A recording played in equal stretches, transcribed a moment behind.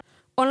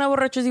Hola,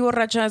 borrachos y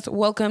borrachas.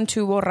 Welcome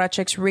to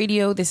Borrachex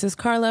Radio. This is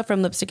Carla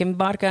from Lipstick and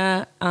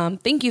Vodka.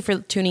 Thank you for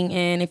tuning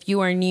in. If you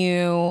are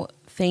new,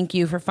 thank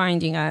you for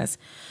finding us.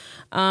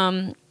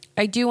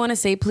 I do want to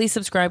say, please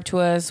subscribe to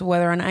us,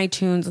 whether on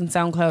iTunes, on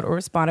SoundCloud, or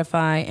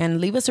Spotify, and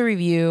leave us a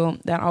review.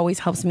 That always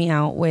helps me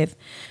out with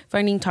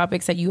finding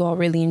topics that you all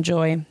really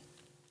enjoy.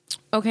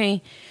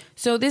 Okay,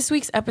 so this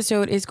week's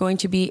episode is going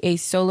to be a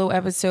solo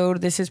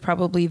episode. This is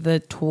probably the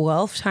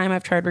 12th time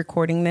I've tried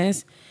recording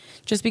this.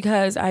 Just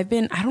because I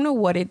don't know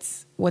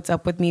what's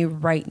up with me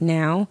right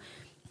now.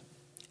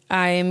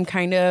 I'm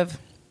kind of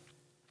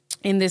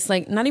in this,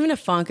 like, not even a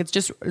funk. It's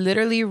just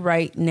literally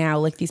right now,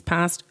 like these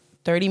past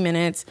 30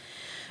 minutes,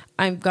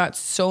 I've got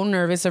so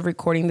nervous of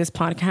recording this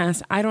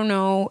podcast. I don't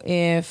know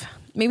if,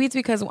 maybe it's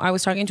because I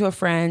was talking to a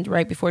friend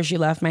right before she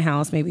left my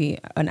house, maybe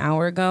an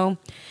hour ago.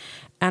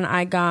 And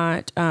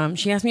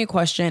she asked me a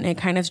question. It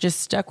kind of just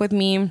stuck with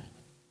me.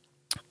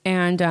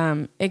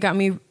 And it got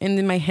me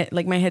in my head,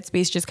 like my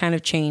headspace just kind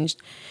of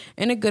changed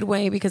in a good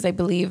way, because I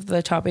believe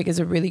the topic is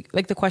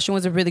the question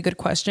was a really good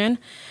question,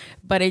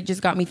 but it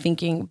just got me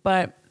thinking.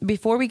 But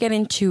before we get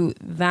into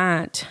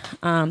that,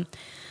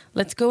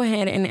 let's go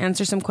ahead and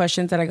answer some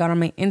questions that I got on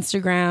my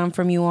Instagram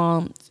from you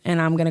all,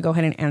 and I'm going to go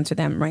ahead and answer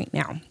them right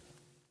now.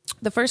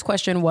 The first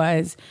question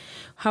was,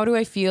 how do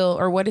I feel,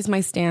 or what is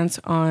my stance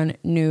on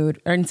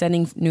nude or in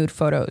sending nude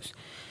photos?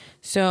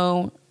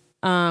 So,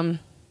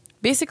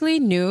 basically,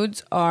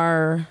 nudes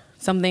are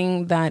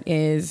something that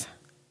is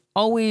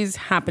always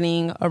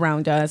happening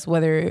around us,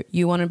 whether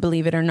you want to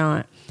believe it or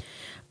not.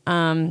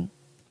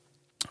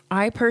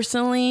 I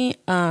personally,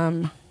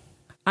 I'm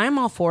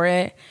all for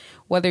it,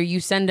 whether you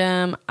send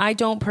them. I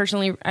don't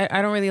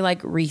really like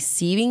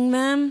receiving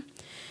them,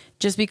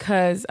 just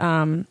because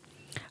I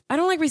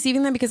don't like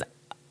receiving them, because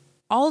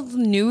all the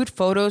nude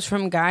photos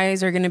from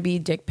guys are going to be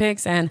dick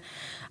pics, and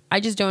I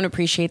just don't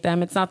appreciate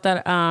them. It's not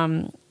that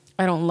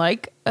I don't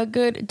like a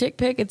good dick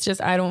pic. It's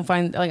just I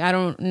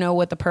don't know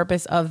what the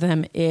purpose of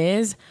them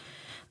is.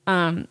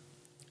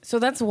 So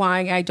that's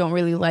why I don't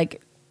really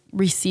like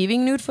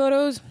receiving nude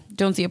photos.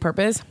 Don't see a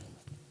purpose.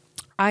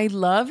 I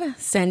love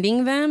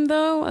sending them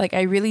though. Like,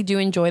 I really do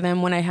enjoy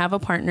them when I have a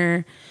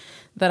partner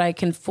that I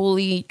can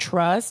fully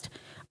trust.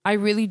 I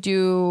really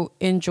do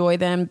enjoy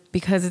them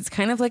because it's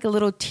kind of like a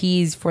little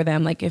tease for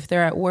them. Like, if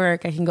they're at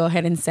work, I can go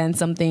ahead and send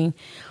something.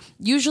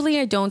 Usually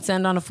I don't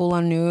send on a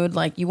full-on nude.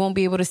 Like, you won't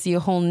be able to see a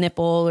whole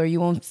nipple, or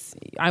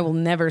I will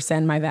never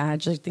send my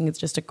vag. I think it's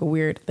just like a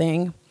weird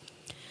thing.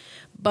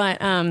 But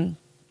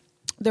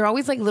they're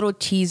always like little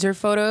teaser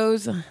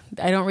photos.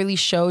 I don't really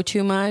show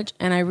too much.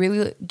 And I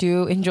really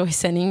do enjoy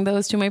sending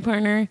those to my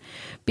partner,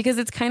 because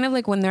it's kind of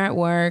like when they're at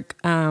work,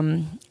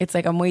 it's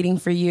like, I'm waiting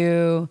for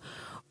you.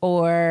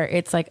 Or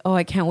it's like, oh,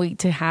 I can't wait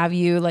to have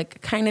you,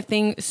 like, kind of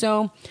thing.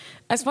 So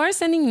as far as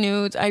sending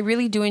nudes, I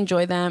really do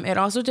enjoy them. It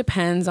also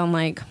depends on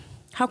like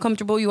how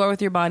comfortable you are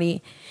with your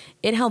body.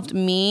 It helped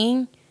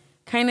me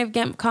kind of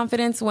get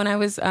confidence when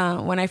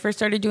I first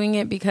started doing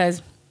it,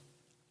 because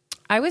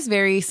I was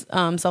very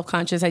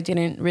self-conscious. I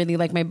didn't really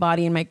like my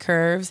body and my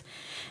curves.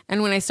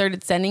 And when I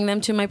started sending them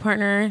to my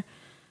partner,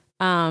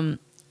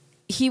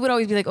 he would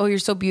always be like, oh, you're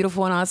so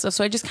beautiful and all that stuff.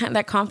 So I just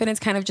that confidence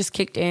kind of just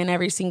kicked in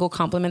every single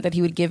compliment that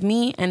he would give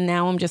me. And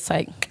now I'm just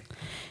like,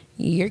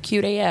 you're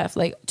cute AF,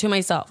 like, to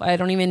myself. I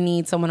don't even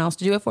need someone else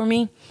to do it for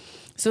me.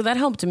 So that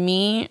helped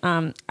me.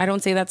 I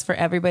don't say that's for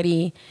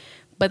everybody,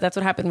 but that's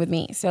what happened with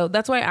me. So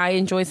that's why I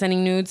enjoy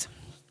sending nudes.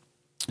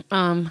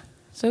 So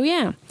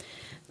yeah,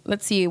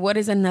 let's see. What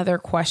is another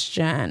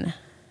question?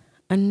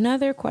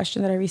 Another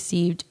question that I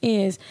received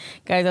is,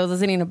 guys, I was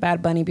listening to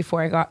Bad Bunny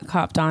before I got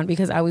hopped on,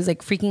 because I was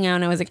like freaking out.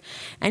 And I was like,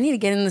 I need to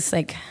get in this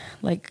like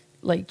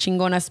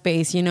chingona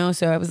space, you know?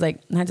 So I was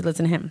like, I had to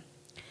listen to him.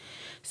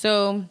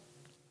 So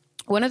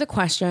one of the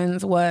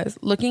questions was,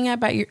 looking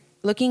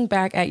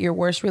back at your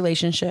worst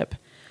relationship,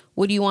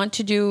 would you want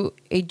to do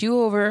a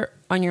do-over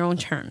on your own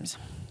terms?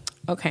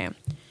 Okay.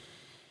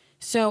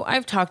 So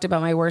I've talked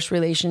about my worst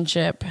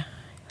relationship.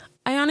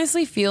 I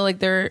honestly feel like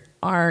there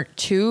are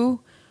two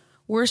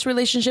worst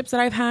relationships that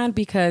I've had,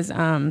 because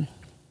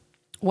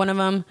one of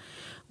them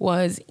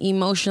was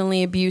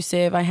emotionally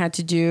abusive.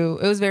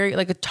 It was very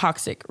like a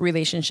toxic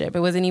relationship. It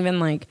wasn't even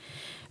like,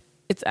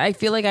 I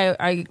feel like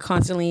I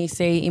constantly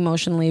say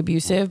emotionally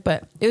abusive,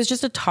 but it was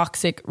just a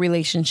toxic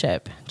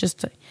relationship.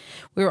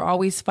 We were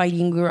always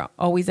fighting. We were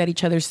always at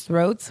each other's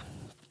throats.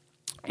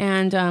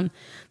 And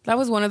that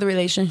was one of the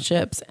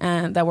relationships,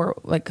 and that were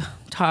like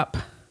top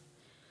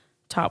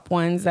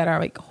ones that are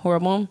like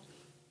horrible.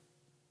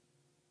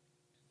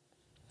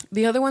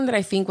 The other one that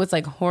I think was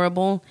like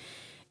horrible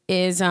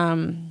is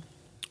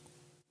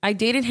I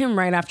dated him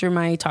right after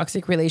my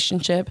toxic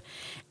relationship.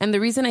 And the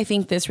reason I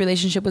think this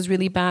relationship was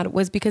really bad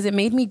was because it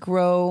made me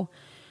grow.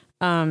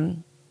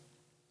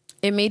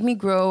 It made me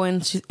grow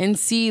and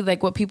see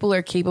like what people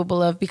are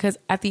capable of. Because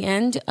at the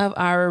end of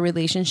our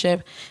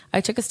relationship,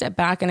 I took a step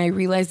back and I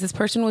realized this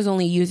person was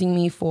only using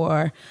me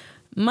for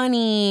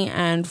money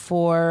and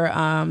for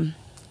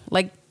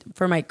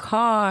my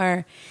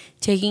car,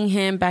 taking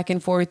him back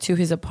and forth to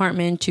his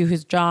apartment, to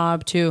his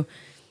job, to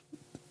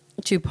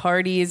to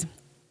parties.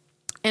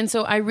 And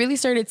so I really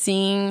started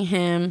seeing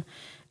him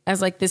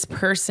as like this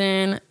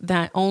person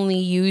that only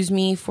used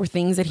me for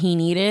things that he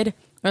needed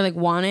or like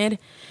wanted.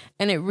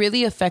 And it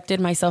really affected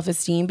my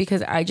self-esteem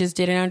because I just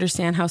didn't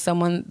understand how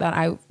someone that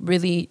I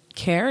really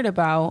cared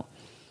about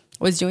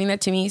was doing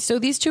that to me. So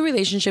these two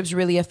relationships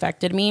really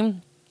affected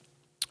me.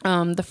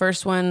 The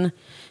first one,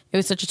 it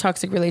was such a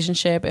toxic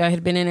relationship. I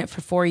had been in it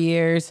for 4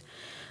 years.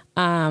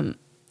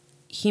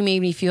 He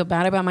made me feel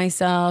bad about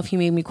myself. He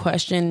made me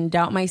question,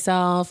 doubt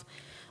myself.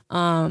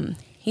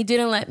 He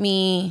didn't let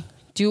me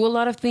do a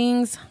lot of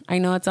things. I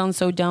know it sounds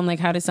so dumb, like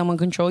how does someone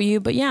control you?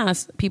 But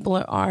yes, people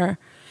are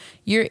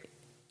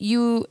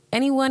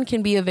anyone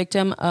can be a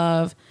victim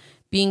of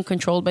being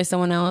controlled by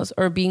someone else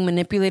or being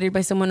manipulated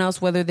by someone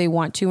else, whether they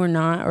want to or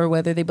not, or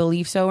whether they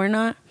believe so or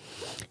not.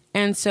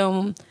 And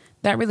so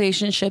that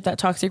relationship, that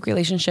toxic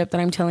relationship that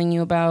I'm telling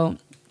you about,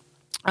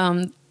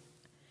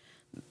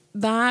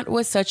 that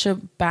was such a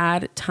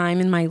bad time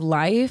in my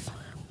life.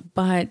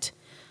 But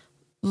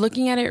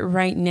looking at it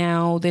right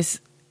now,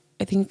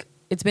 I think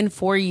it's been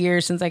 4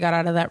 years since I got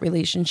out of that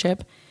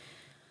relationship.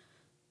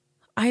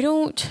 I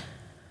don't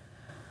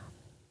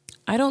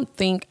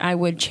think I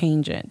would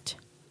change it.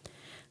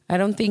 I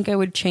don't think I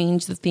would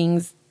change the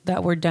things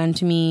that were done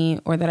to me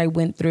or that I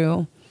went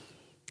through.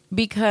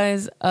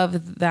 Because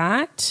of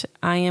that,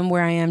 I am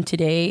where I am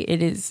today.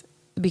 It is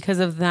because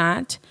of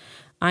that,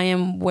 I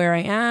am where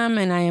I am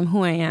and I am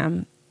who I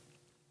am.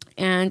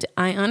 And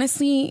I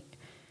honestly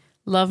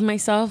love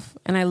myself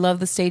and I love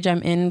the stage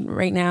I'm in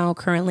right now,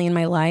 currently in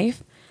my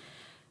life.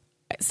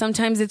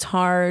 Sometimes it's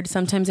hard.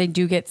 Sometimes I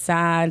do get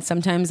sad.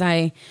 Sometimes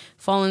I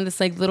fall in this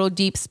like little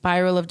deep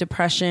spiral of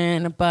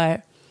depression.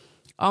 But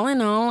all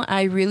in all,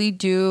 I really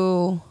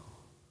do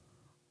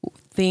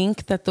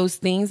think that those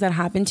things that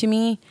happened to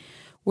me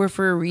were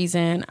for a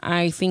reason.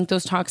 I think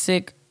those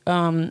toxic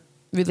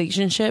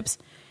relationships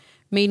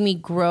made me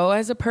grow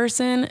as a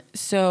person.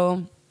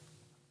 So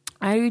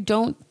I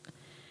don't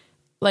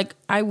like,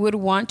 I would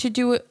want to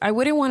do it. I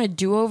wouldn't want to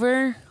do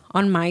over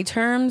on my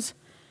terms.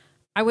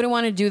 I wouldn't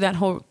want to do that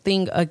whole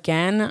thing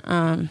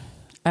again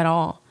at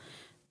all.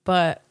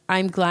 But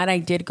I'm glad I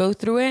did go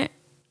through it.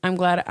 I'm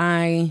glad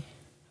I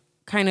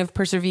kind of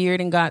persevered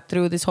and got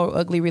through this whole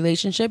ugly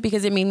relationship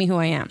because it made me who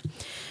I am.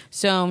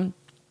 So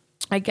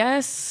I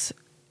guess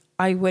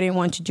I wouldn't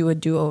want to do a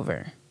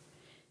do-over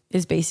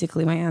is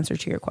basically my answer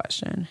to your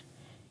question.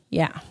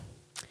 Yeah.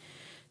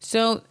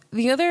 So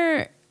the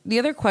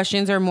other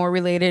questions are more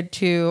related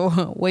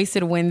to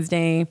Wasted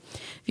Wednesday.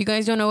 If you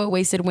guys don't know what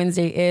Wasted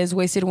Wednesday is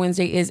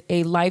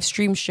a live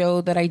stream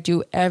show that I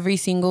do every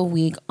single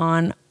week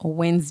on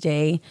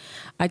Wednesday.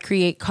 I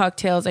create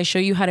cocktails. I show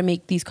you how to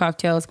make these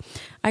cocktails.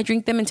 I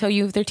drink them and tell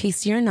you if they're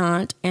tasty or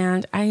not.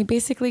 And I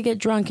basically get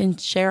drunk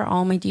and share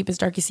all my deepest,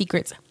 darkest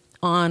secrets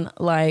on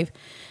live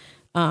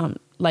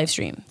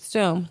stream.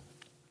 So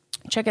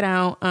check it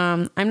out.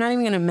 I'm not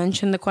even going to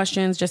mention the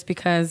questions just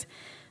because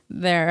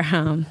they're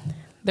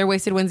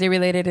Wasted Wednesday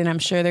related, and I'm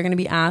sure they're going to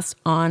be asked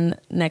on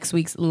next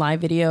week's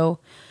live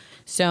video.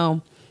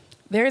 So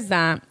there's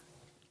that.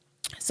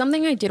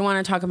 Something I did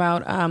want to talk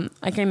about,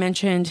 like I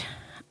mentioned,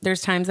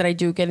 there's times that I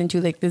do get into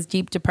like this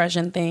deep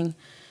depression thing.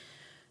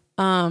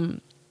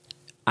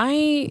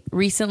 I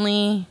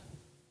recently,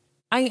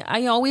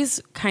 I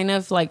always kind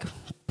of like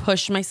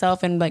push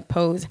myself and like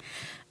pose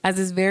as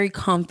this very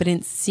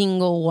confident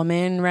single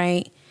woman,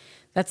 right?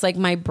 That's like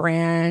my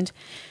brand.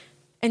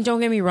 And don't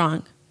get me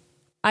wrong,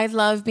 I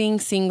love being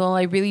single.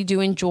 I really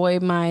do enjoy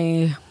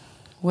my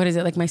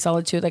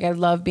solitude. Like I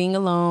love being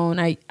alone.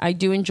 I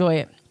do enjoy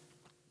it.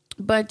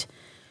 But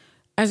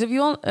as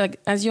you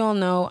all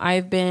know,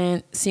 I've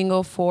been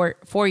single for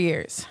 4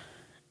 years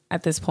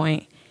at this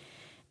point.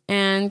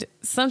 And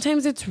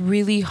sometimes it's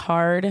really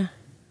hard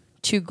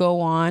to go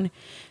on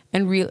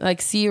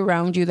and see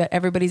around you that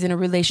everybody's in a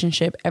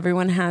relationship.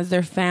 Everyone has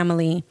their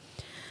family.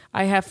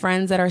 I have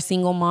friends that are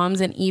single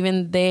moms and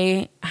even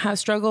they have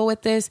struggled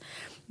with this.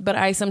 But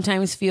I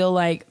sometimes feel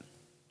like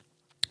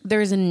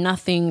there's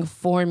nothing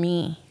for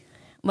me.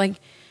 Like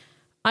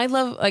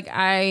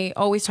I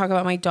always talk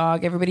about my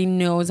dog. Everybody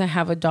knows I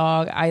have a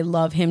dog. I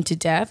love him to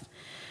death.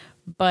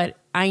 But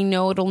I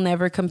know it'll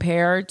never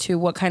compare to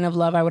what kind of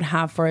love I would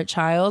have for a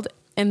child.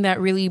 And that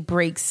really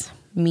breaks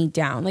me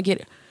down. Like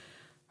it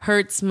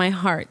hurts my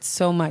heart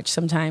so much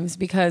sometimes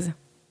because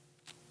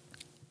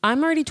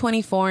I'm already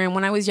 24. And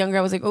when I was younger,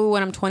 I was like, oh,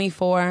 when I'm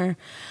 24,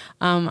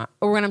 or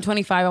when I'm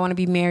 25, I want to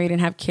be married and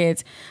have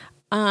kids.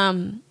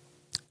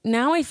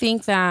 Now I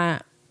think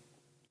that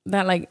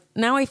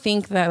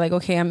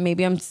okay,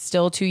 maybe I'm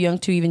still too young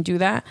to even do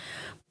that,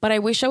 but I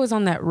wish I was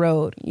on that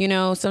road. You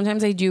know,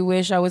 sometimes I do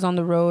wish I was on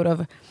the road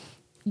of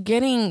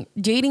dating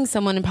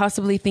someone and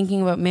possibly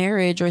thinking about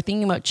marriage or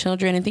thinking about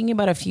children and thinking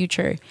about a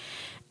future.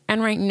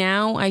 And right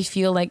now I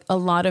feel like a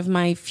lot of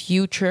my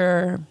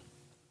future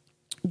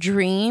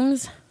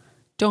dreams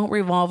don't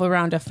revolve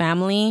around a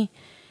family,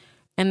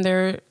 and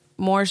they're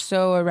more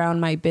so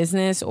around my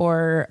business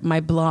or my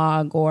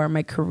blog or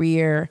my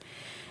career.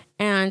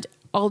 And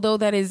although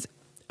that is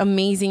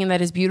amazing and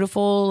that is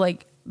beautiful,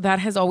 like that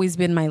has always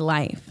been my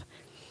life.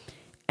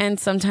 And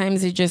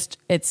sometimes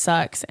it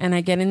sucks. And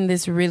I get in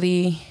this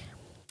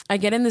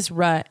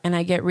rut and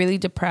I get really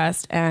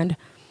depressed. And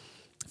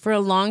for a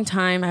long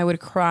time, I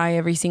would cry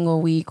every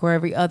single week or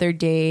every other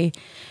day.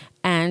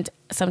 And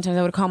sometimes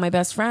I would call my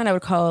best friend, I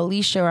would call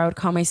Alicia, or I would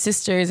call my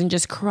sisters and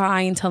just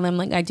cry and tell them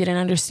like I didn't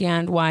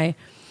understand why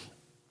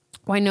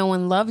no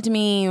one loved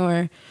me,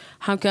 or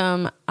how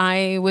come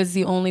I was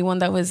the only one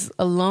that was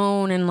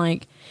alone. And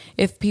like,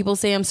 if people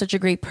say I'm such a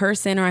great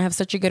person, or I have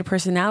such a good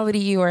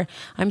personality, or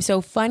I'm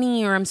so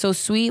funny, or I'm so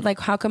sweet,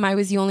 like how come I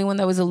was the only one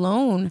that was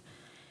alone?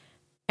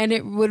 And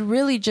it would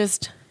really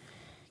just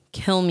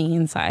kill me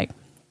inside.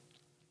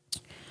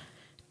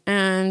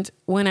 And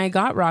when I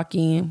got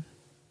Rocky,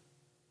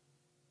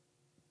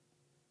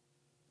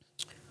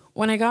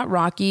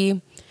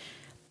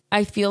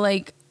 I feel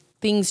like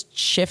things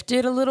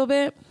shifted a little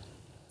bit.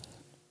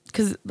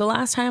 Because the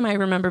last time I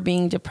remember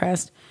being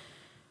depressed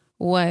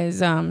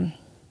was right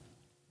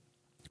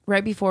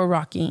before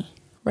Rocky,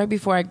 right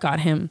before I got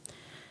him.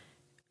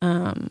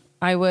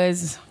 I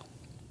was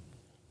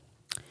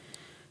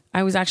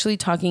actually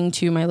talking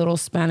to my little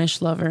Spanish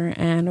lover,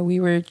 and we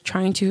were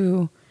trying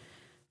to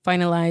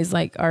finalize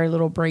like our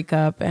little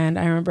breakup. And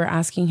I remember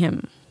asking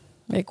him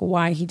like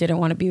why he didn't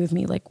want to be with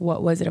me. Like,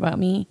 what was it about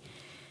me?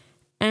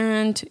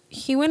 And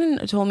he went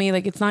and told me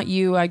like, it's not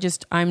you.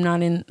 I'm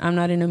not in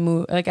a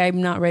mood. Like,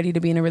 I'm not ready to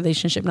be in a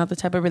relationship, not the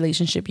type of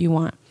relationship you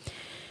want.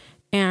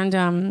 And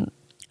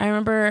I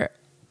remember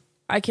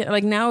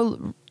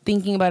now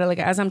thinking about it, like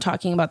as I'm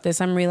talking about this,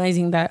 I'm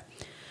realizing that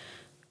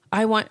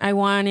I want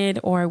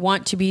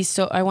to be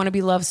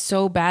loved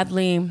so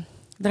badly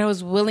that I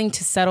was willing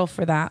to settle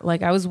for that.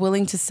 Like, I was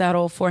willing to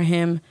settle for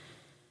him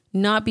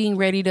not being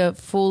ready to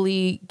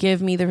fully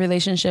give me the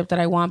relationship that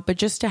I want, but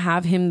just to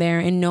have him there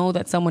and know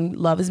that someone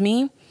loves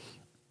me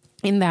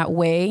in that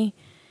way.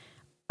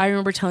 I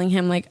remember telling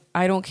him, like,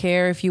 I don't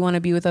care if you want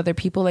to be with other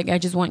people. Like, I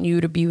just want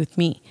you to be with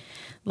me.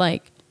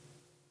 Like,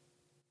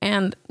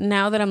 and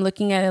now that I'm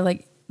looking at it,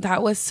 like,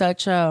 that was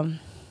such an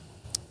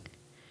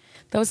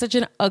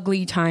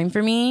ugly time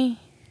for me,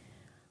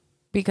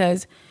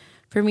 because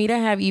for me to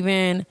have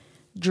even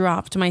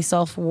dropped my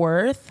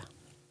self-worth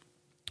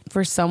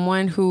for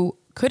someone who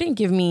couldn't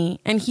give me,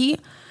 and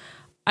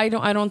I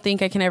don't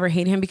think I can ever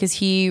hate him, because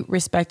he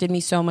respected me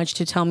so much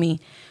to tell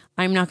me,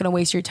 I'm not going to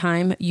waste your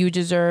time. You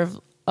deserve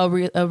a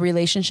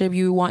relationship.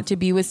 You want to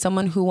be with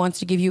someone who wants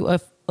to give you a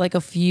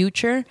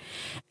future.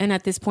 And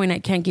at this point I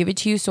can't give it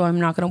to you. So I'm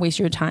not going to waste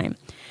your time.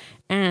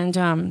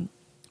 And,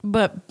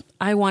 but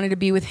I wanted to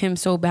be with him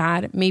so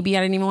bad. Maybe I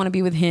didn't even want to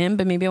be with him,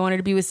 but maybe I wanted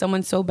to be with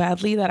someone so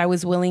badly that I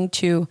was willing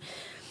to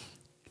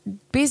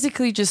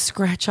basically just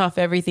scratch off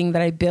everything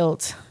that I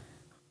built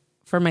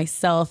for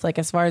myself, like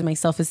as far as my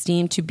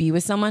self-esteem, to be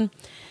with someone.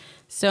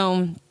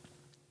 So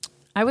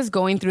I was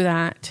going through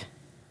that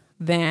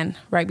then,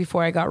 right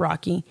before I got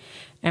Rocky,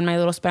 and my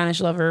little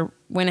Spanish lover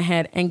went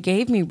ahead and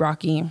gave me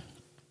Rocky.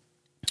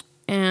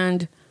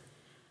 And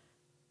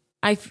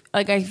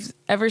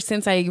ever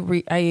since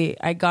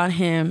I got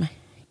him,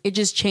 it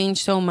just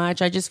changed so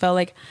much. I just felt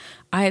like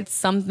I had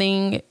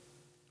something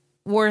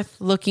worth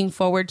looking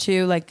forward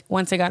to. Like,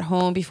 once I got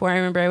home, before, I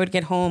remember I would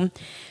get home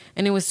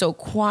and it was so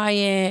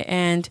quiet,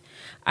 and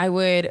I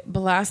would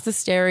blast the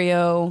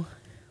stereo,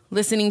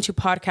 listening to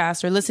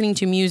podcasts or listening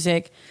to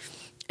music,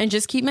 and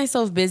just keep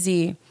myself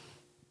busy.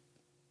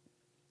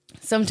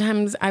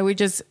 Sometimes I would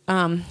just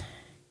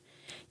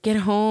get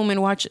home and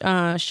watch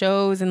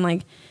shows and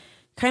like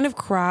kind of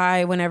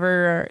cry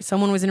whenever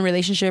someone was in a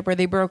relationship or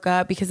they broke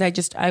up, because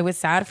I was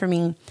sad for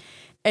me.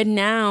 And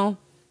now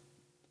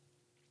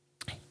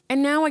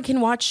I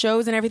can watch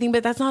shows and everything,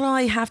 but that's not all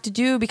I have to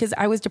do, because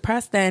I was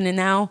depressed then. And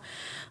now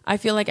I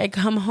feel like I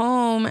come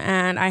home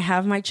and I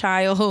have my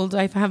child,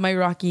 I have my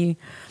Rocky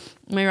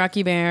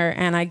bear,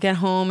 and I get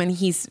home and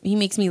he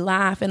makes me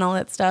laugh and all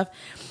that stuff.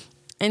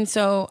 And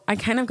so I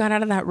kind of got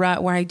out of that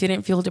rut where I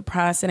didn't feel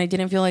depressed and I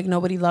didn't feel like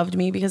nobody loved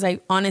me, because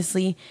I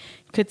honestly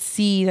could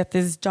see that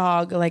this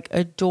dog like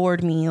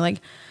adored me.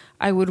 Like,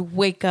 I would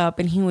wake up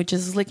and he would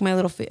just lick my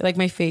little face, like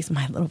my face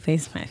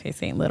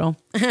ain't little.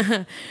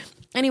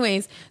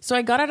 Anyways, so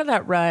I got out of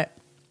that rut.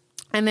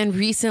 And then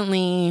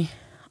recently,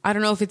 I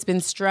don't know if it's been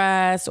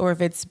stress or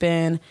if it's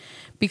been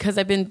because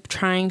I've been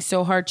trying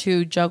so hard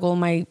to juggle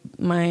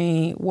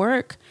my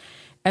work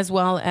as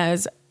well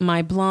as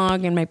my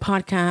blog and my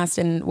podcast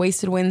and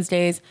Wasted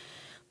Wednesdays,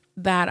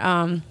 that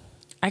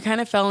I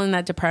kind of fell in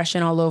that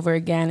depression all over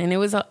again. And it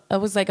was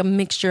like a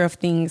mixture of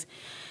things.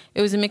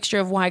 It was a mixture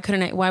of why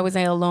was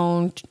I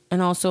alone?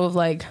 And also of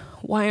like,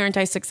 why aren't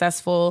I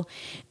successful?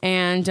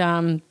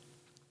 And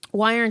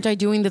why aren't I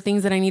doing the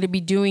things that I need to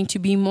be doing to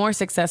be more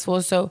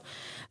successful? So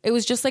it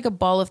was just like a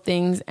ball of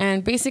things.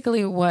 And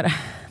basically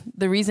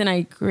the reason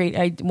I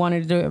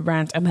wanted to do a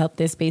rant about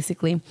this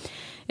basically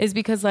is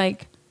because,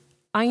 like,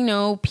 I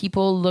know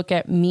people look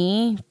at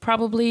me,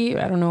 probably,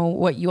 I don't know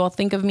what you all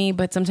think of me,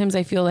 but sometimes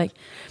I feel like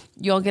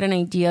you all get an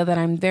idea that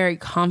I'm very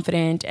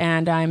confident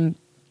and I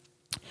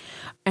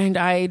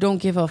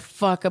don't give a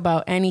fuck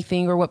about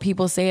anything or what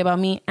people say about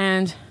me.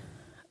 And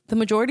the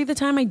majority of the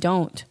time I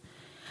don't.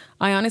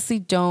 I honestly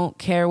don't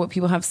care what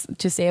people have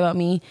to say about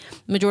me.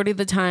 Majority of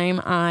the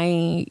time,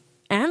 I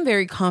am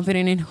very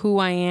confident in who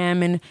I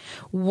am and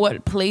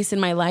what place in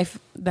my life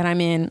that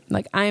I'm in.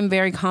 Like, I am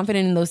very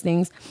confident in those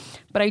things.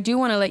 But I do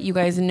want to let you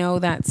guys know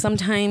that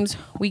sometimes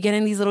we get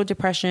in these little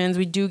depressions.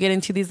 We do get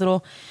into these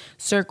little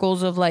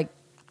circles of like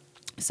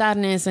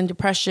sadness and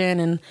depression,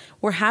 and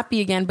we're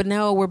happy again, but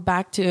now we're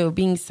back to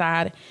being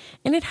sad,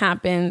 and it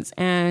happens.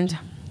 And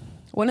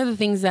one of the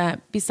things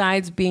that,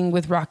 besides being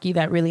with Rocky,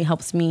 that really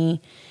helps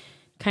me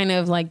kind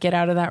of like get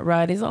out of that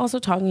rut is also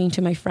talking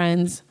to my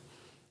friends,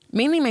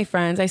 mainly my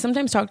friends. I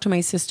sometimes talk to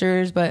my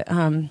sisters, but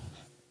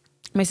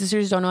my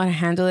sisters don't know how to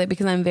handle it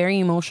because I'm very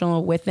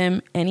emotional with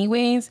them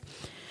anyways.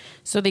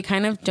 So they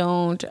kind of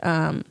don't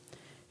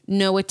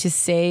know what to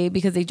say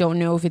because they don't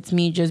know if it's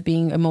me just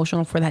being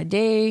emotional for that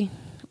day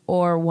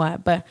or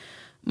what. But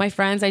my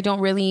friends, I don't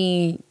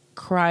really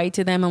cry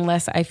to them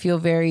unless I feel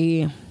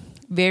very,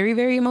 very,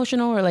 very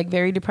emotional or like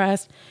very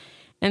depressed.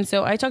 And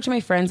so I talk to my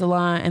friends a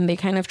lot, and they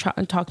kind of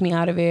talk me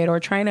out of it or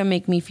try to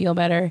make me feel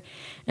better.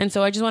 And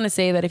so I just want to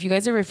say that if you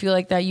guys ever feel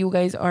like that, you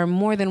guys are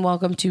more than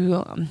welcome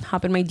to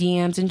hop in my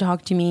DMs and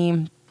talk to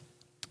me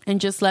and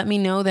just let me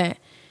know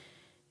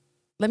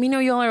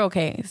y'all are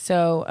okay.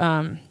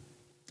 So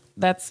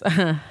that's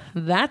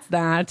that's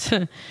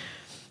that.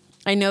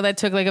 I know that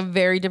took like a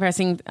very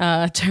depressing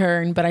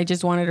turn, but I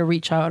just wanted to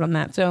reach out on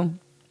that. So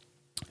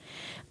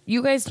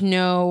you guys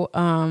know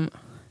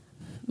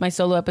my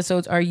solo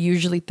episodes are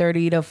usually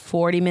 30 to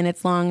 40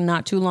 minutes long,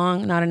 not too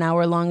long, not an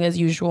hour long as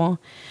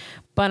usual.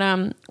 But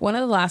one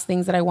of the last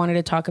things that I wanted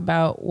to talk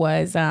about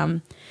was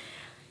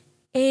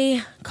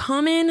a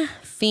common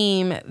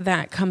theme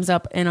that comes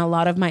up in a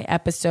lot of my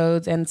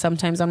episodes and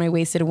sometimes on my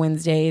Wasted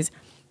Wednesdays.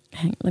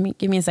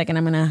 Give me a second.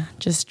 I'm going to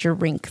just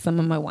drink some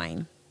of my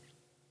wine.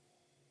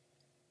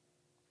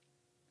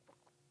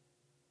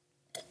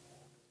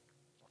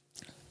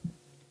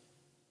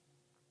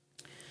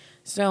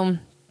 So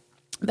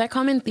that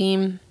common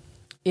theme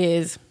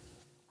is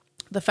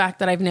the fact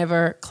that I've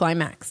never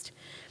climaxed.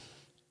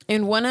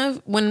 And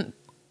when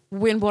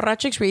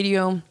Borrachix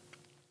Radio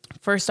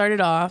first started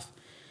off,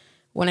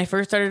 when I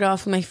first started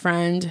off with my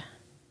friend,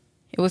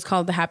 it was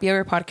called the Happy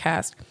Hour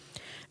Podcast.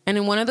 And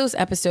in one of those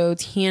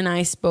episodes, he and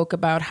I spoke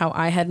about how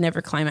I had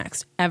never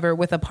climaxed ever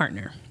with a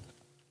partner.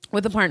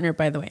 With a partner,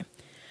 by the way.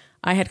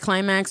 I had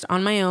climaxed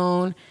on my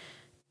own,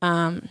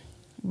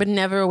 but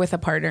never with a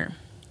partner.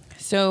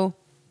 So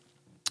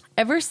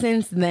ever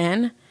since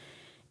then,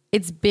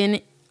 it's been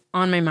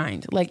on my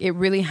mind. Like, it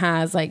really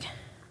has. Like,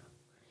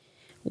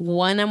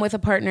 when I'm with a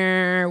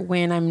partner,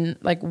 when I'm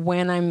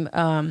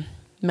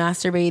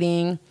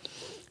masturbating,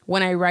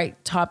 when I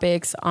write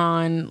topics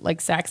on like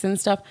sex and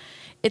stuff,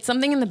 it's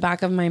something in the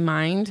back of my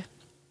mind.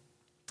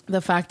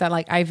 The fact that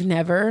like I've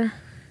never,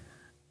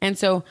 and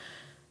so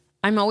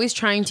I'm always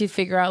trying to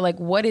figure out like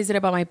what is it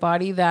about my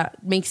body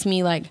that makes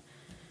me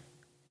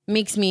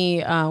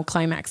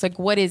climax. Like,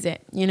 what is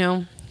it, you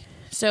know?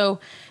 So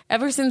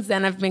ever since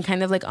then, I've been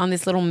kind of like on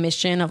this little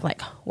mission of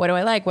like, what do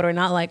I like? What do I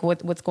not like?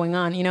 What's going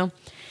on, you know?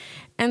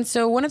 And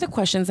so one of the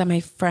questions that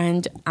my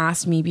friend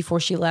asked me before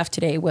she left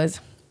today was,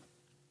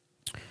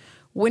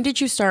 when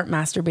did you start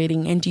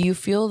masturbating? And do you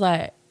feel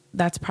that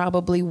that's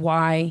probably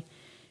why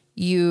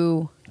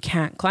you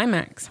can't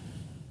climax?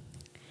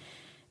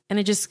 And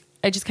it just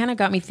kind of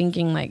got me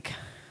thinking like,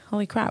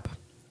 holy crap.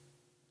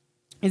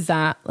 Is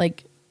that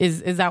like,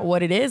 is that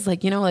what it is?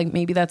 Like, you know, like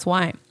maybe that's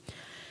why.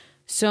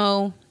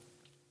 So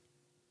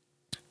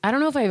I don't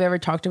know if I've ever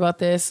talked about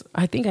this.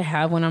 I think I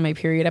have one on my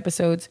period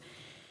episodes.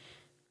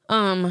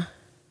 I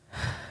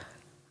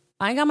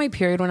got my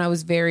period when I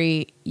was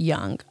very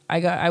young.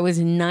 I was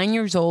 9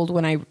 years old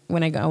when I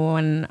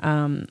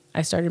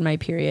started my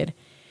period.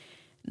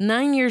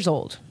 9 years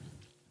old.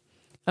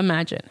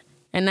 Imagine.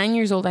 At 9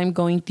 years old, I'm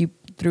going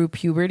through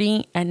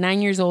puberty. At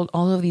 9 years old,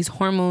 all of these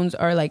hormones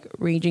are like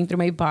raging through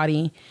my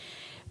body.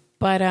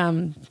 But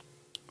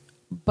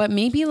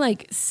maybe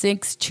like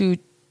 6 to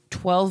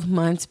 12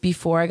 months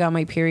before I got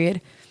my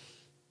period,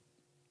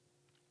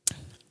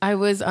 I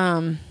was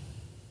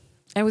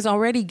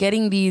already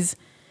getting these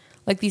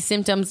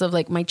symptoms of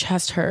like my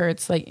chest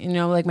hurts, like, you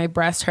know, like my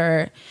breast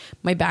hurt,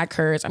 my back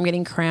hurts, I'm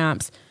getting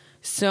cramps.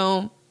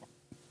 So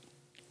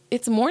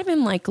it's more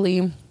than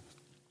likely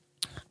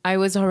I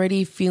was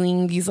already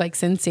feeling these like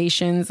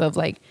sensations of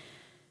like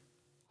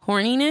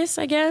horniness,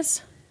 I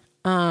guess.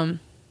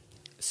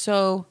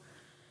 So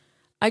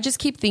I just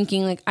keep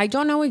thinking, like, I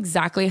don't know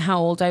exactly how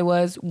old I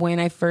was when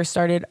I first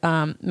started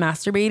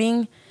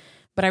masturbating,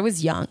 but I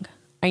was young.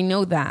 I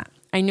know that.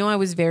 I know I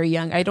was very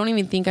young. I don't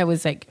even think I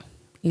was like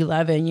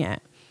 11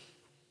 yet.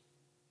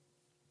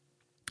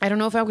 I don't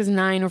know if I was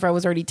 9 or if I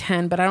was already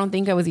 10, but I don't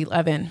think I was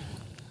 11.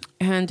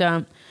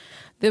 And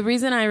the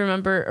reason I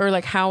remember, or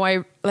like how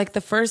I, like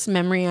the first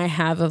memory I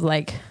have of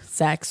like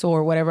sex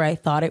or whatever I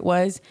thought it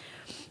was,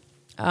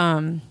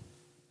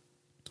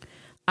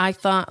 I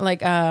thought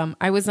like,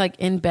 I was like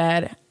in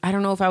bed. I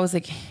don't know if I was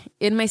like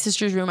in my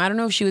sister's room. I don't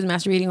know if she was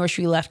masturbating or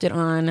she left it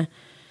on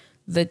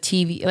the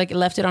TV, like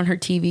left it on her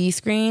TV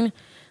screen.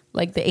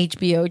 like the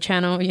HBO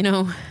channel, you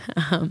know.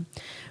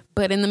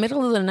 But in the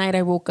middle of the night,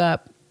 I woke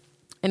up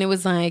and it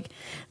was like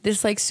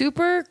this like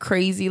super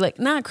crazy, like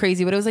not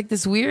crazy, but it was like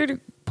this weird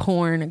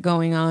porn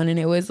going on. And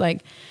it was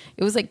like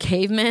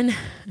cavemen.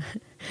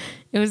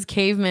 It was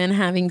cavemen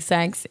having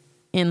sex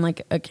in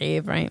like a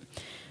cave, right?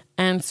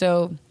 And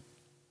so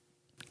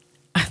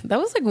that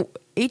was like,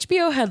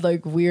 HBO had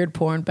like weird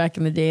porn back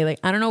in the day. Like,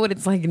 I don't know what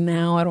it's like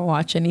now. I don't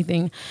watch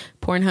anything.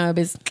 Pornhub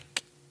is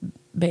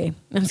babe.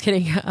 I'm just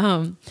kidding.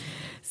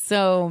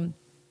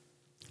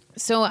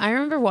 So I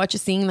remember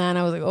seeing that and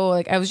I was like, oh,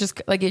 like I was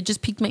just like, it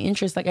just piqued my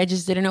interest. Like I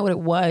just didn't know what it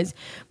was,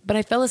 but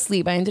I fell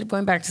asleep. I ended up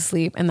going back to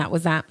sleep and that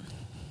was that.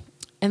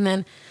 And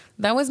then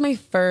that was my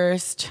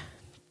first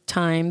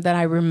time that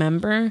I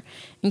remember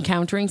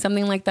encountering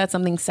something like that,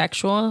 something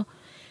sexual.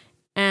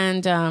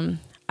 And,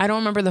 I don't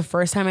remember the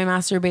first time I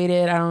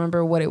masturbated. I don't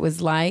remember what it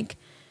was like,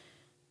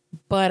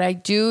 but I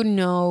do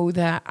know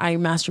that I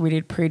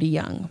masturbated pretty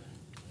young.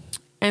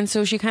 And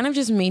so she kind of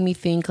just made me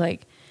think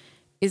like,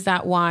 is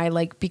that why,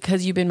 like,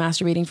 because you've been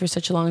masturbating for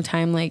such a long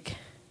time, like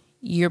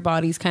your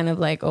body's kind of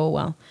like, oh,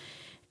 well.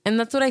 And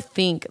that's what I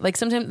think. Like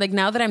sometimes, like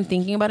now that I'm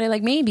thinking about it,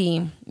 like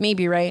maybe,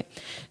 right?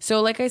 So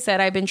like I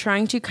said, I've been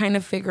trying to kind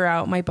of figure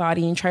out my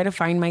body and try to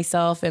find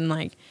myself. And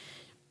like,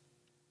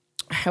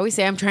 I always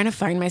say I'm trying to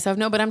find myself.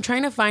 No, but I'm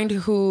trying to find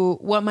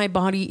what my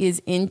body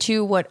is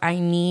into, what I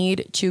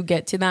need to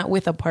get to that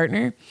with a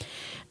partner.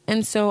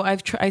 And so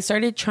I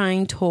started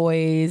trying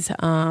toys.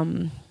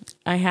 I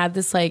had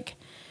this like,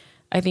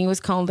 I think it was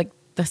called like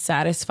the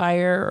Satisfy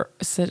Her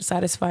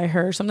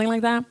or something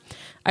like that.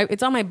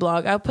 It's on my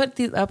blog. I'll put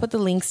the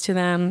links to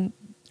them.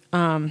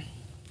 I'll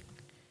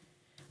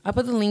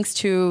put the links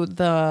to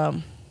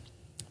the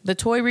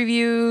toy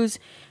reviews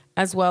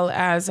as well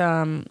as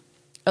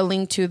a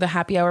link to the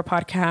Happy Hour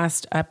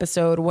podcast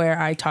episode where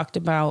I talked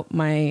about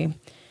my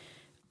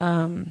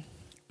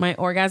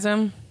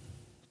orgasm.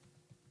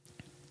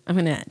 I'm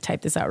going to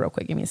type this out real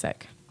quick. Give me a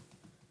sec.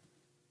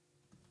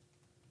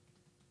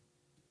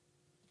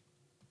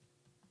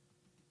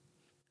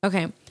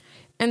 Okay.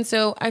 And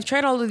so I've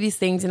tried all of these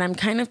things and I'm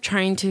kind of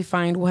trying to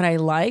find what I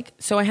like.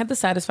 So I had the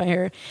Satisfy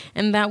Her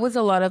and that was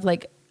a lot of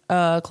like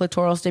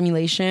clitoral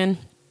stimulation.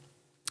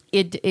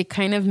 It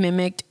kind of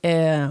mimicked,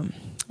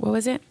 what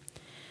was it?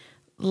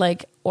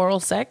 Like oral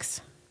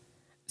sex.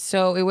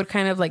 So it would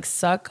kind of like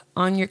suck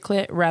on your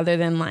clit rather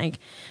than like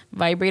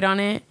vibrate on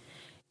it.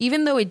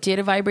 Even though it did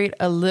vibrate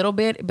a little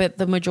bit, but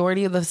the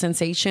majority of the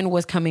sensation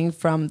was coming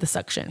from the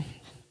suction.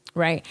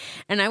 Right.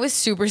 And I was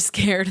super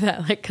scared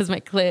that like, cause my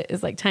clit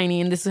is like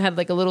tiny and this had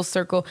like a little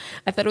circle.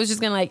 I thought it was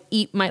just gonna like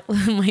eat my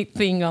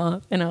thing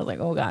off. And I was like,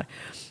 oh God,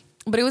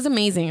 but it was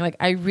amazing. Like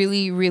I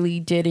really, really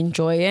did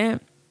enjoy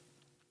it.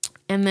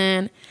 And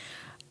then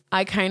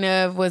I kind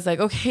of was like,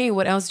 okay,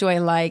 what else do I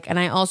like? And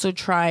I also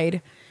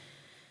tried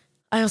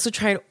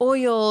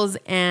oils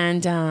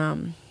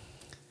and,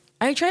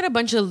 I tried a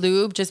bunch of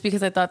lube just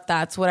because I thought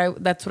that's what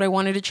I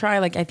wanted to try.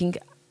 Like, I think,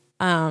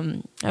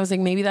 I was like,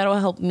 maybe that'll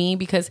help me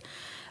because,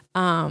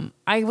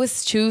 I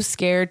was too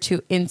scared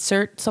to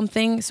insert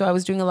something. So I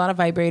was doing a lot of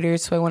vibrators.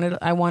 So I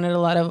wanted a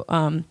lot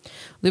of,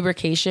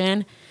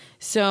 lubrication.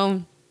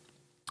 So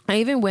I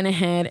even went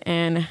ahead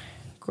and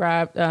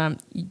grabbed,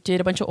 did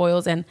a bunch of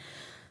oils, and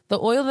the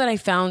oil that I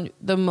found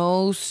the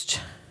most,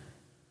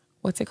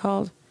 what's it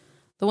called?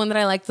 The one that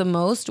I liked the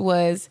most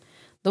was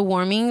the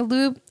warming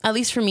lube, at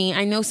least for me.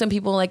 I know some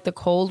people like the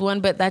cold one,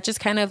 but that just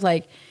kind of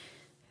like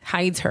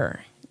hides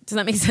her. Does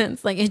that make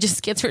sense? Like it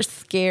just gets her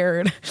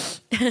scared.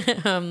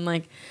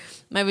 Like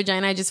my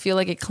vagina, I just feel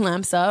like it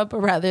clamps up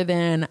rather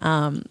than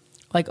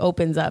like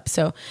opens up.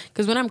 So,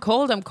 because when I'm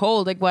cold,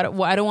 Like what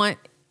I don't want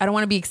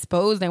to be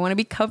exposed. I want to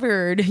be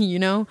covered, you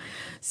know?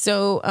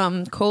 So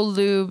cold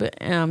lube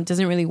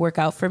doesn't really work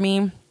out for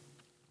me.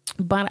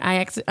 But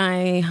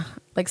I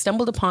like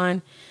stumbled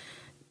upon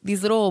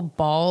these little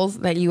balls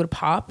that you would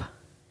pop,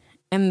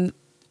 and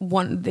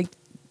one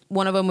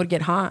of them would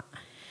get hot.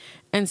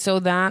 And so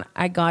that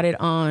I got it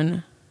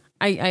on,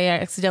 I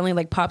accidentally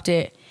like popped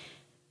it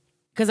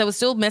because I was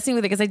still messing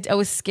with it because I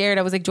was scared.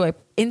 I was like, do I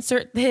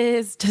insert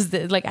this?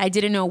 Like I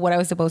didn't know what I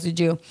was supposed to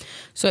do.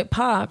 So it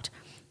popped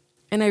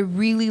and I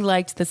really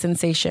liked the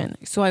sensation.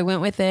 So I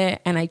went with it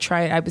and I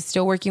tried. I was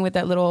still working with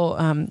that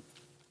little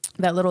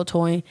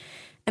toy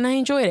and I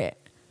enjoyed it.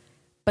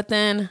 But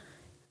then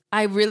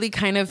I really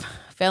kind of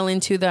fell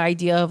into the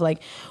idea of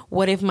like,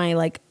 what if my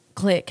like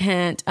clit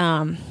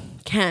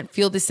can't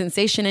feel the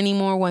sensation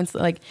anymore once,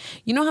 like,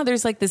 you know how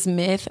there's like this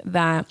myth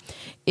that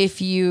if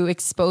you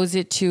expose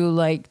it to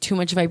like too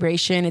much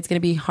vibration, it's going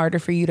to be harder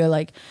for you to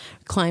like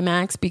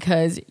climax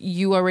because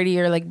you already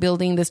are like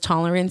building this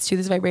tolerance to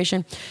this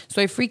vibration.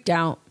 So I freaked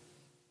out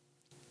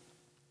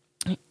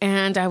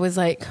and I was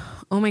like,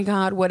 oh my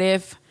God, what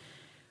if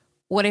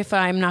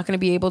I'm not going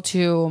to be able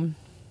to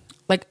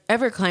like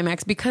ever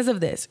climax because of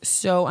this?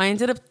 So I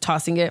ended up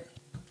tossing it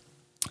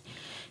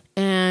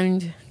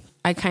and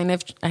I kind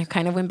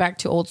of went back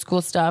to old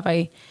school stuff.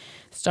 I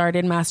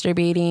started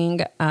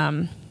masturbating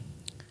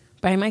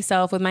by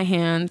myself with my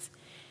hands.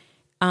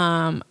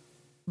 But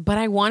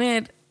I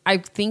wanted I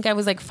think I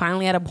was like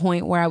finally at a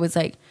point where I was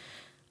like,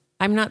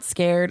 I'm not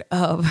scared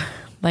of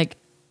like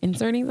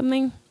inserting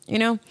something, you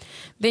know?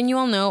 Then you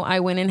all know I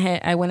went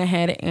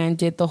ahead and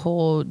did the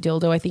whole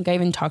dildo. I think I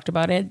even talked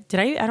about it. Did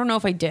I? I don't know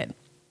if I did.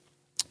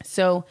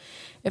 So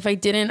if I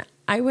didn't,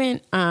 I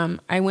went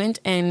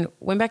and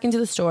went back into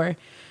the store,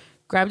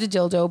 grabbed a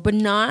dildo, but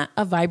not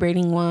a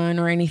vibrating one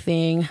or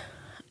anything,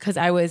 because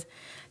I was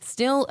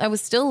still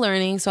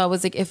learning. So I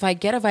was like, if I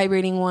get a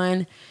vibrating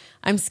one,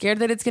 I'm scared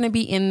that it's going to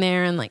be in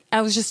there. And like,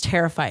 I was just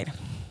terrified.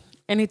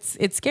 And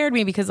it scared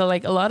me because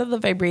like a lot of the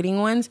vibrating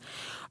ones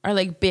are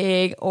like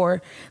big,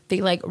 or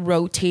they like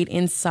rotate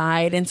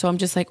inside. And so I'm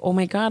just like, oh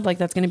my God, like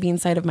that's going to be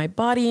inside of my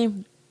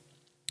body.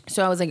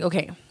 So I was like,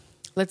 okay,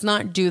 let's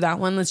not do that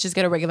one. Let's just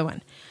get a regular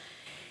one.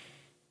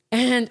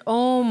 And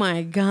oh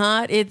my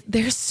God,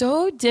 they're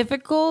so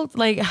difficult.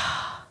 Like,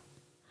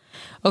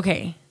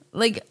 okay,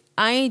 like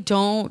I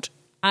don't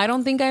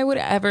think I would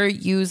ever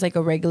use like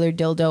a regular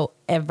dildo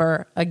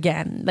ever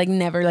again. Like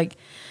never, like,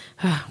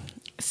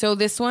 so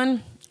this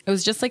one, it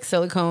was just like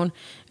silicone.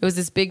 It was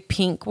this big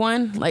pink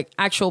one, like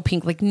actual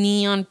pink, like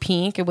neon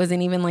pink. It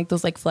wasn't even like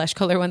those like flesh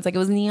color ones. Like it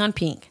was neon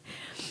pink.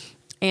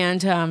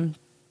 And,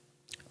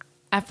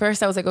 at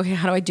first I was like, okay,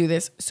 how do I do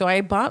this? So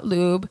I bought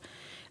lube.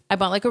 I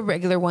bought like a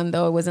regular one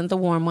though. It wasn't the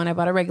warm one. I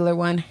bought a regular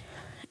one,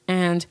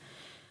 and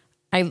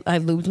I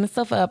lubed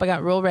myself up. I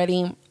got real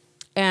ready,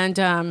 and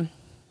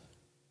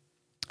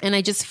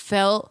I just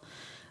felt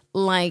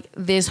like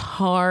this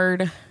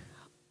hard,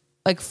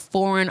 like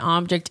foreign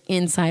object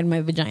inside my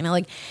vagina.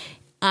 Like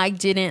I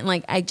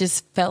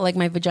just felt like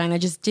my vagina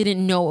just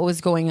didn't know what was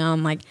going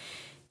on. Like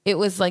it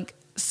was like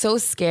so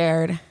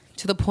scared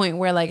to the point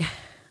where like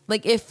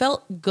it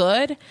felt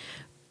good,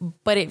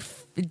 but it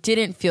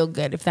didn't feel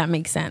good, if that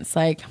makes sense.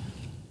 Like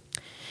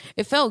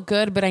it felt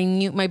good, but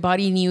my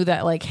body knew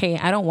that like, hey,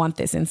 I don't want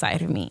this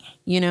inside of me,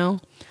 you know?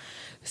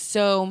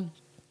 So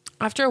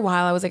after a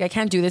while I was like, I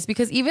can't do this,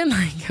 because even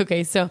like,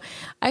 okay, so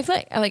I feel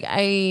like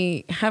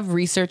I have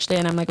researched it,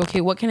 and I'm like,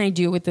 okay, what can I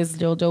do with this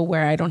dildo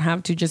where I don't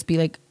have to just be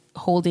like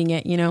holding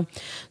it, you know?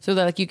 So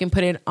that like you can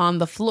put it on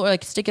the floor,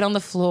 like stick it on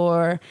the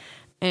floor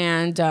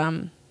and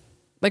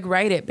like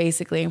ride it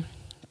basically.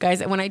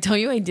 Guys, when I tell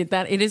you I did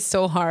that, it is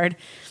so hard.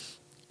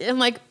 I'm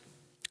like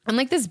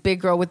this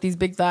big girl with these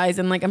big thighs,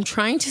 and like I'm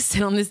trying to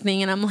sit on this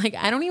thing, and I'm like,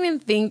 I don't even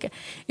think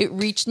it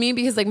reached me,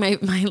 because like my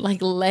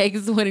like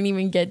legs wouldn't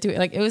even get to it.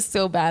 Like it was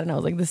so bad, and I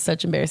was like, this is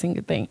such embarrassing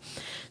good thing.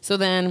 So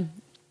then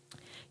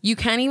you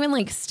can't even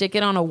like stick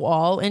it on a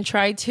wall and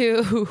try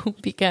to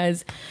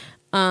because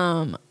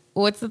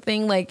what's the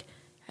thing, like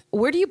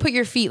where do you put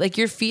your feet? Like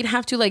your feet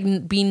have to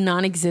like be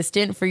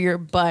non-existent for your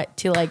butt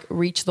to like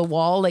reach the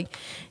wall. Like,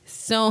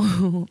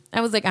 so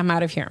I was like, I'm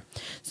out of here.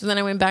 So then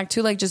I went back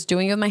to like just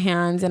doing it with my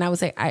hands, and I was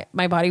like,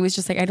 my body was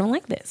just like, I don't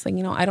like this. Like,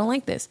 you know, I don't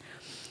like this.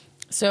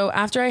 So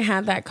after I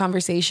had that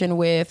conversation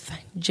with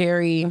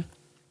Jerry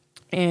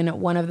in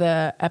one of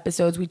the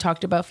episodes, we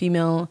talked about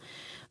female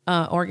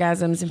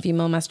orgasms and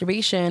female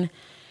masturbation.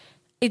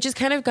 It just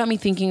kind of got me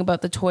thinking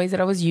about the toys that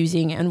I was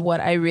using and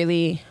what I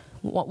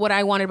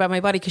wanted about my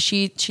body, because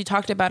she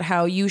talked about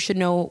how you should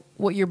know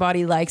what your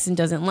body likes and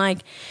doesn't like.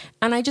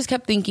 And I just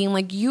kept thinking,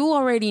 like, you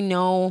already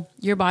know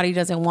your body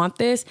doesn't want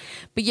this,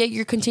 but yet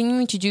you're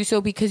continuing to do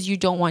so because you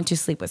don't want to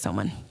sleep with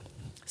someone.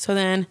 So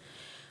then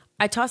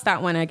I tossed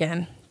that one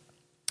again.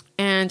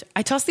 And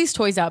I tossed these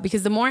toys out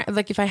because the more,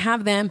 like, if I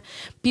have them,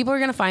 people are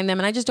going to find them.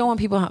 And I just don't want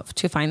people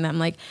to find them.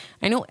 Like,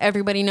 I know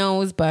everybody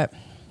knows, but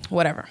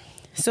whatever.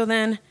 So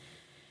then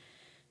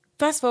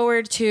fast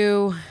forward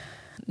to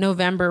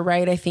November,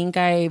 right? I think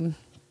I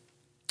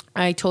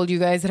told you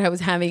guys that I was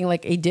having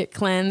like a dick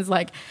cleanse,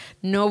 like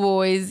no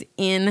boys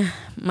in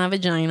my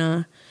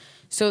vagina.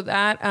 So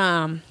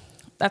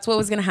that's what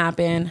was going to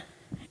happen.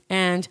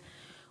 And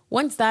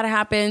once that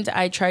happened,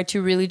 I tried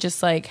to really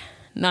just like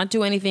not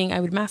do anything. I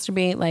would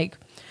masturbate like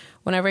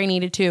whenever I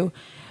needed to.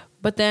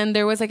 But then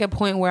there was like a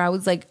point where I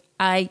was like,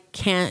 I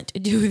can't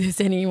do this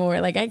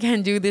anymore. Like I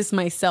can't do this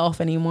myself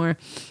anymore.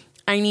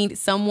 I need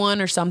someone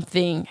or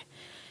something.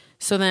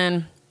 So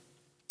then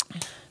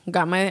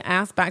got my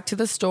ass back to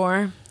the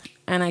store,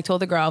 and I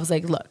told the girl, I was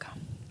like, look,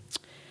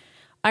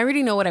 I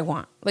already know what I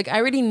want. Like, I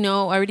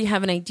already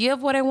have an idea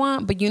of what I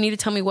want, but you need to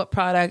tell me what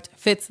product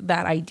fits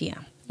that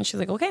idea. And she's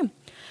like, okay.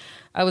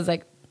 I was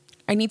like,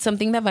 I need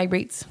something that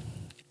vibrates.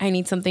 I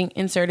need something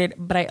inserted,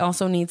 but I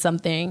also need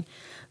something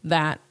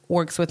that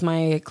works with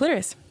my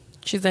clitoris.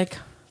 She's like,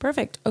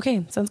 perfect.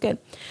 Okay, sounds good.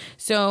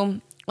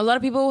 So a lot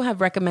of people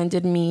have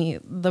recommended me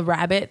the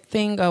rabbit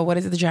thing. Oh, what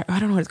is it? I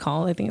don't know what it's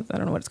called. I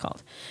don't know what it's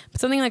called. But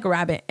something like a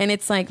rabbit. And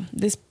it's like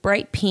this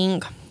bright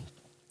pink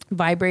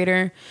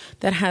vibrator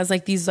that has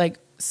like these like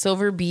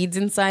silver beads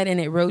inside, and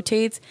it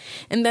rotates.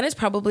 And that is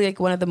probably like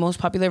one of the most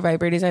popular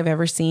vibrators I've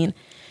ever seen.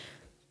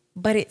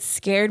 But it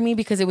scared me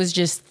because it was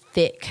just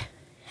thick.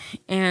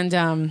 And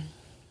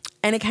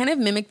it kind of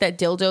mimicked that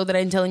dildo that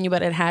I'm telling you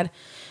about.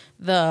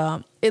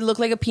 It looked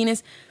like a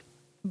penis,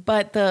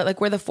 but the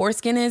like where the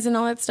foreskin is and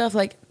all that stuff,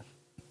 like,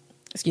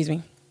 excuse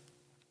me,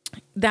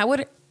 that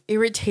would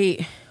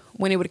irritate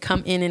when it would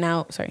come in and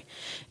out. Sorry,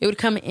 it would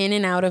come in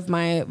and out of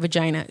my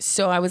vagina.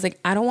 So I was like,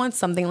 I don't want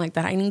something like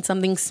that. I need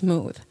something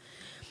smooth.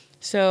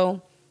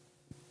 So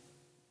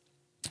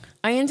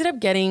I ended up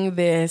getting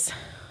this.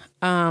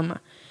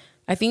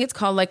 I think it's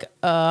called like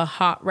a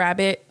Hot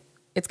Rabbit.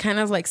 It's kind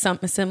of like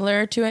something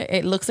similar to it.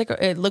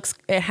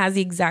 It has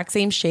the exact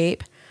same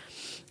shape.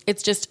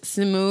 It's just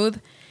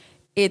smooth.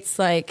 It's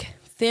like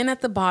thin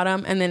at the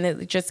bottom, and then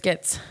it just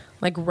gets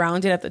like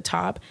rounded at the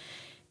top.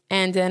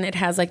 And then it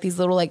has like these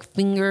little like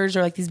fingers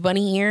or like these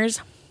bunny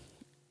ears,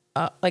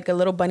 like a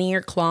little bunny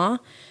ear claw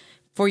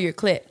for your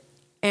clit.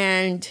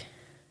 And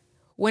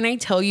when I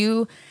tell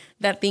you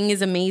that thing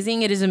is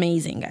amazing, it is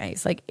amazing,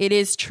 guys. Like, it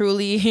is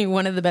truly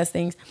one of the best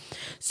things.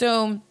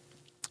 So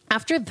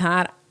after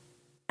that,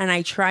 and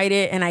I tried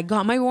it, and I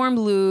got my warm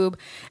lube,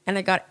 and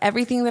I got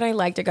everything that I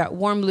liked. I got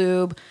warm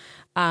lube.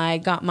 I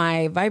got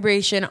my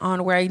vibration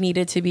on where I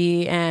needed to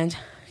be. And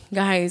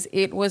guys,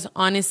 it was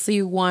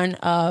honestly one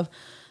of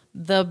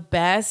the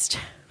best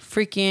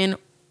freaking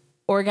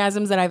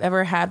orgasms that I've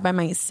ever had by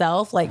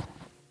myself. Like,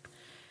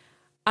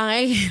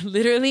 I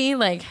literally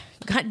like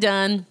got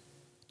done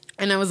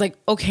and I was like,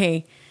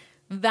 okay,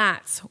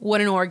 that's what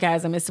an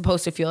orgasm is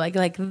supposed to feel like.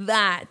 Like,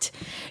 that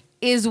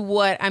is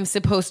what I'm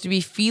supposed to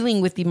be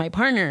feeling with my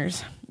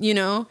partners, you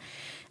know?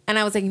 And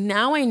I was like,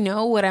 now I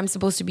know what I'm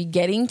supposed to be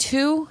getting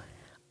to.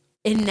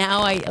 And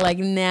now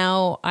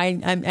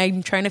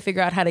I'm trying to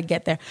figure out how to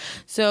get there.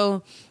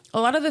 So a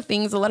lot of the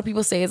things a lot of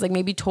people say is like,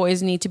 maybe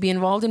toys need to be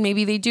involved, and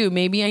maybe they do.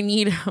 Maybe I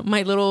need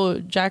my little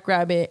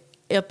jackrabbit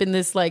up in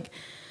this like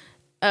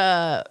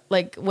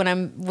when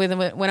I'm with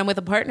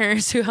a partner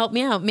to help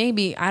me out.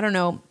 Maybe, I don't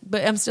know,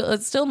 but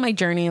it's still my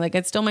journey. Like,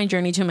 it's still my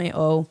journey to my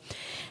O.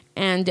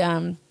 And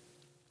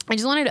I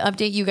just wanted to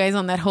update you guys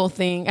on that whole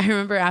thing. I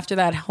remember after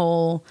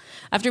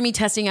me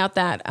testing out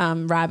that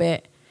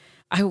rabbit,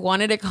 I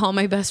wanted to call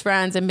my best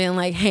friends and being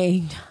like,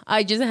 hey,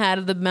 I just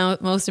had the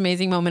most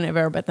amazing moment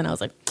ever. But then I was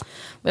like,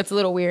 that's a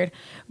little weird.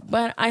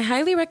 But I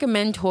highly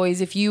recommend toys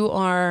if you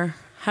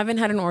haven't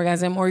had an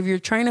orgasm, or if you're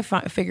trying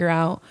to figure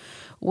out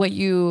what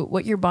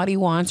your body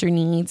wants or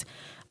needs.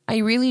 I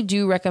really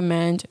do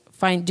recommend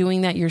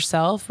doing that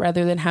yourself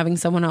rather than having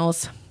someone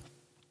else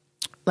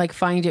like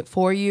find it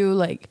for you.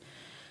 Like,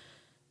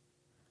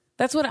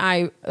 that's what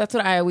I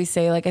always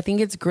say. Like, I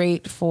think it's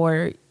great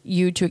for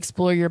you to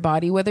explore your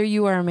body, whether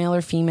you are a male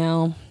or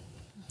female.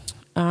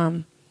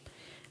 I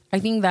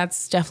think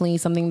that's definitely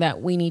something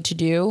that we need to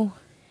do.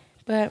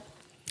 But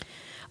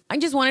I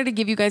just wanted to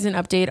give you guys an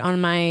update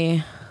on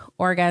my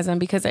orgasm,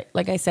 because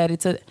like I said,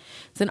 it's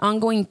an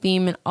ongoing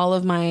theme in all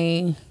of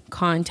my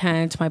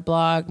content, my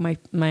blog, my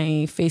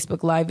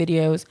Facebook live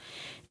videos,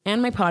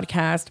 and my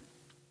podcast.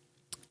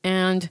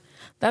 And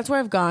that's where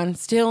I've gone.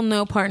 Still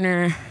no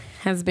partner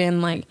has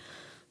been like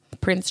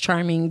Prince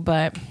Charming,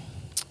 but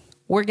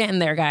we're getting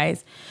there,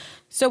 guys.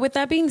 So with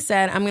that being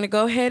said, I'm going to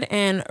go ahead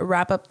and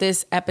wrap up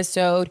this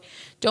episode.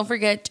 Don't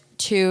forget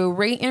to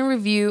rate and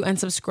review and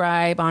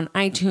subscribe on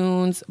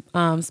iTunes,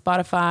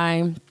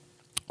 Spotify,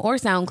 or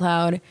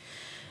SoundCloud.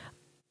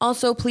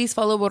 Also, please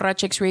follow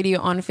Borrachix Radio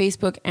on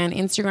Facebook and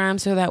Instagram,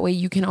 so that way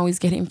you can always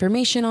get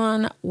information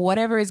on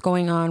whatever is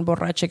going on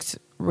Borrachix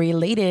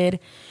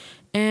related.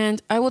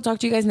 And I will talk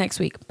to you guys next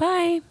week.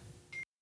 Bye.